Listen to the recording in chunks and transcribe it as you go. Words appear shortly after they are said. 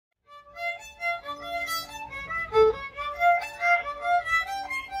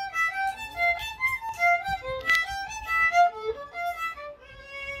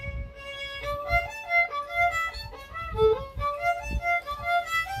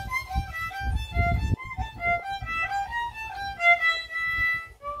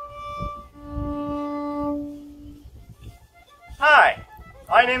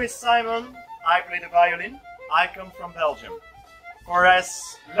My name is Simon. I play the violin. I come from Belgium. For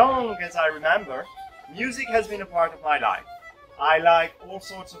as long as I remember, music has been a part of my life. I like all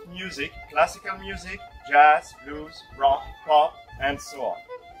sorts of music, classical music, jazz, blues, rock, pop, and so on.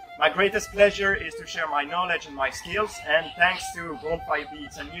 My greatest pleasure is to share my knowledge and my skills, and thanks to Bonfyre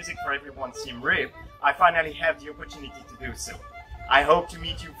Beatz and Music for Everyone Siem Reap, I finally have the opportunity to do so. I hope to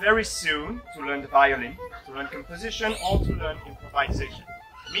meet you very soon to learn the violin, to learn composition, or to learn improvisation.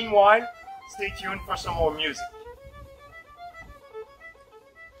 Meanwhile, stay tuned for some more music.